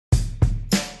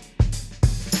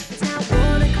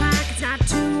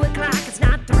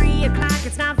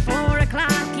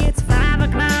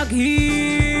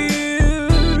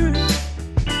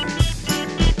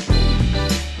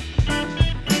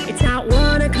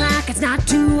not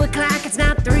 2 o'clock, it's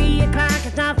not 3 o'clock,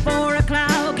 it's not 4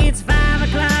 o'clock, it's 5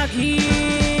 o'clock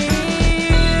here.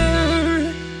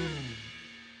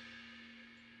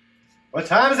 What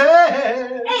time is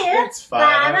it? It's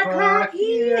 5 o'clock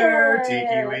here.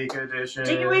 Tiki Week edition.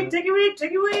 Tiki Week, Tiki Week,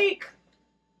 Tiki Week.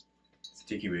 It's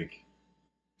Tiki Week.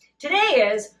 Today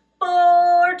is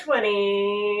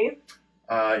 4/20.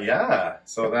 Yeah.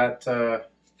 So that, I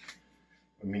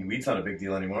mean, weed's not a big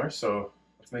deal anymore, so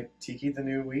let's make Tiki the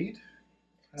new weed.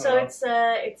 So it's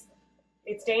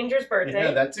Danger's birthday.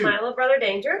 Yeah, that too. My little brother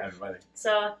Danger. Everybody.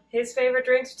 So his favorite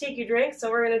drinks are Tiki drinks,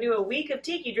 so we're going to do a week of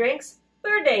Tiki drinks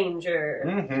for Danger.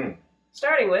 Mm-hmm.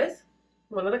 Starting with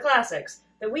one of the classics.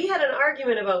 That we had an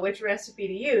argument about which recipe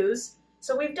to use,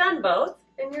 so we've done both,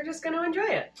 and you're just going to enjoy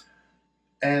it.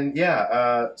 And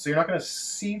yeah, so you're not going to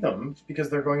see them because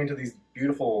they're going into these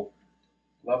beautiful,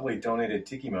 lovely donated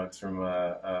Tiki mugs from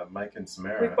Mike and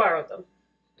Samara. We've borrowed them.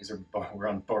 These are we're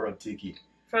on borrowed Tiki.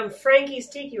 From Frankie's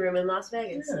Tiki Room in Las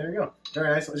Vegas. Yeah, there you go.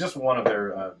 Very nice. It's just one of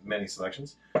their many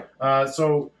selections.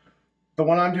 So the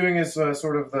one I'm doing is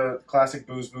sort of the classic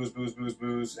booze, and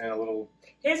a little...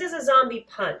 His is a zombie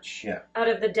punch. Yeah. Out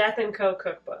of the Death & Co.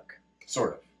 cookbook.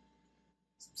 Sort of.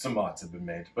 Some mods have been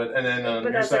made. But then on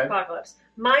but your that's side... Apocalypse.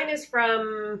 Mine is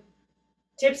from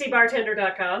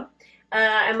tipsybartender.com.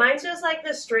 And mine's just like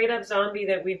the straight-up zombie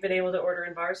that we've been able to order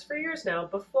in bars for years now,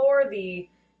 before the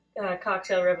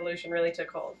cocktail revolution really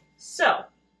took hold. So,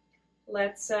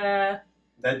 let's... That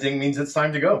ding means it's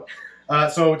time to go.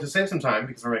 So to save some time,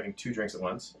 because we're making 2 drinks at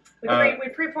once... We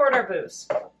pre-poured our booze.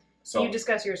 So you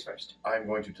discuss yours first. I'm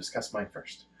going to discuss mine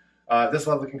first. This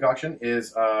lovely concoction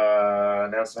is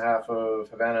 1.5 ounces of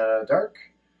Havana Dark,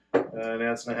 1.5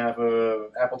 ounces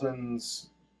of Appleton's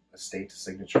Estate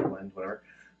Signature Blend, whatever,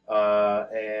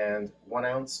 and 1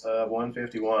 ounce of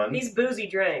 151. These boozy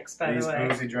drinks, by the way.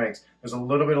 These boozy drinks. There's a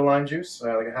little bit of lime juice,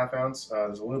 like a 1/2 ounce.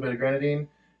 There's a little bit of grenadine,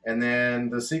 and then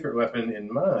the secret weapon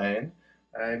in mine,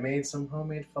 I made some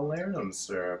homemade falernum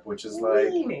syrup, which is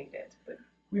like... We made it. But...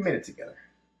 We made it together.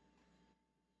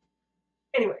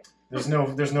 Anyway. There's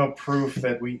no proof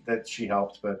that she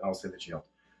helped, but I'll say that she helped.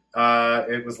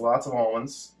 It was lots of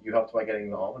almonds. You helped by getting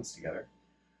the almonds together.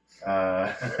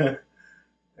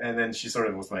 And then she sort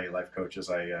of was my life coach as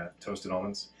I toasted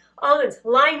almonds. Almonds,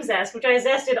 lime zest, which I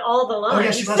zested all the limes. Oh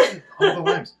yeah, she zested all the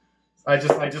limes. I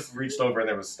just reached over and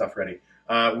there was stuff ready.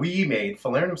 We made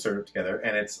falernum syrup together,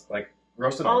 and it's like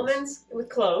roasted almonds with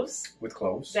cloves. With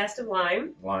cloves. Zest of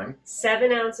lime. Lime.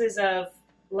 7 ounces of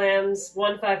Lamb's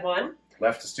 151.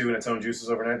 Left to stew in its own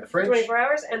juices overnight in the fridge. 24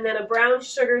 hours, and then a brown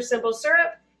sugar simple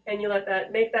syrup, and you let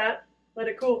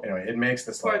it cool. Anyway, it makes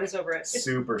this pour like this over it.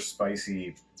 Super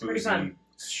spicy, boozy,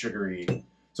 sugary.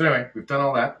 So anyway, we've done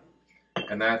all that,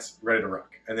 and that's ready to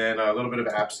rock. And then a little bit of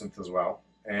absinthe as well,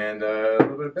 and a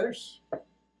little bit of bitters.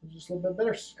 Just a little bit of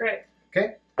bitters. Great.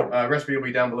 Okay. Recipe will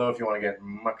be down below if you want to get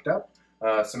mucked up.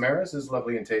 Samara's is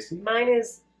lovely and tasty. Mine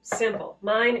is simple.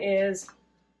 Mine is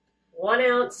 1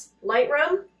 ounce light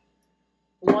rum,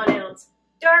 1 ounce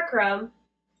dark rum,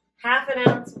 1/2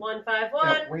 ounce 151.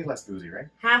 Yeah, way less boozy, right?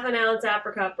 1/2 ounce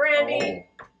apricot brandy.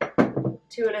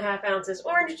 2.5 ounces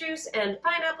orange juice and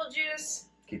pineapple juice.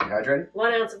 Keep you hydrated.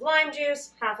 1 ounce of lime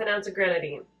juice. 1/2 ounce of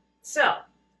grenadine. So,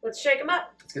 let's shake them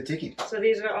up. Let's get tiki. So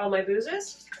these are all my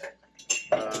boozes.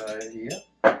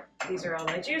 Yeah. These are all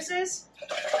my juices.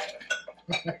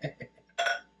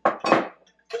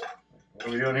 What are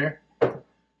we doing here?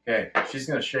 Okay, she's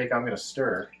going to shake, I'm going to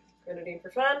stir. Grenadine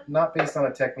for fun. Not based on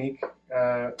a technique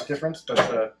difference,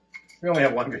 but we only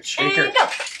have one good shaker. And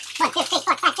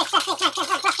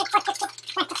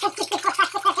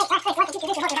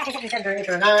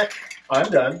go! I'm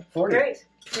done. 40. Great.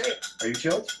 Are you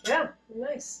chilled? Yeah,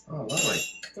 nice. Oh, lovely.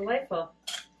 Delightful.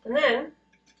 And then,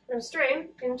 we're going to strain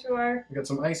into our... We got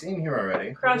some ice in here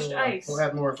already. Crushed ice. We'll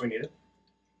add more if we need it.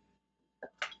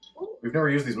 We've never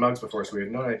used these mugs before, so we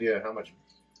have no idea how much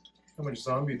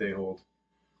zombie they hold.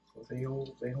 Well, they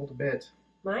hold a bit.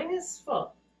 Mine is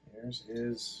full. Mine's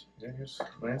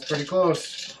pretty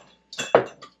close.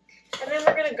 And then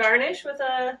we're going to garnish with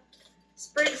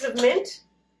sprigs of mint.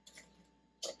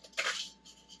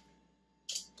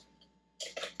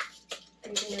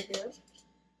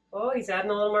 Oh, he's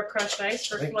adding a little more crushed ice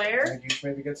for flair. I think you should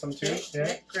maybe get some too.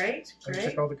 Yeah. Great. I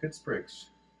took all the good sprigs.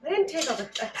 I didn't take all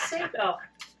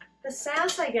the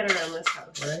sass I get around this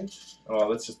house. Right? Oh,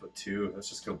 let's just put 2. Let's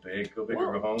just go big. Go big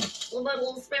or go home.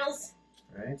 Little spills.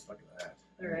 Right? Look at that.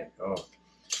 All right. Oh.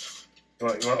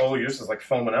 You want all yours is like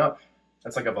foaming up.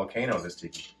 That's like a volcano, this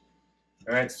tiki.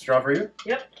 All right, straw for you?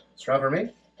 Yep. Straw for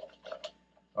me?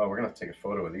 Oh, we're gonna have to take a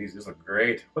photo of these. These look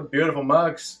great. What beautiful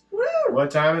mugs. Woo!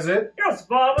 What time is it? It's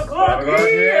 5 o'clock 5 o'clock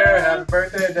here. Happy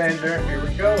birthday, Danger. Here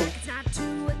we go. It's not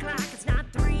 2 o'clock, it's not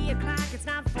 3 o'clock, it's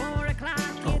not 4 o'clock,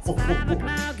 it's 5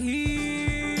 o'clock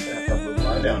here. Yeah, put the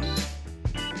line down.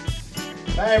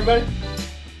 Hi, everybody.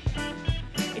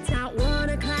 It's not 1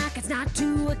 o'clock, it's not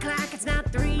 2 o'clock, it's not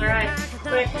 3 All right, o'clock, it's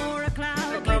quick. not 4 o'clock,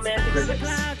 Quick it's romantic 5 sips.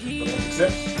 o'clock here. Sip.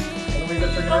 And then we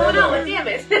gotta drink Oh another no, one. damn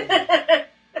it.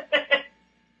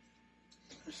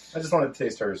 I just wanted to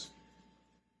taste hers.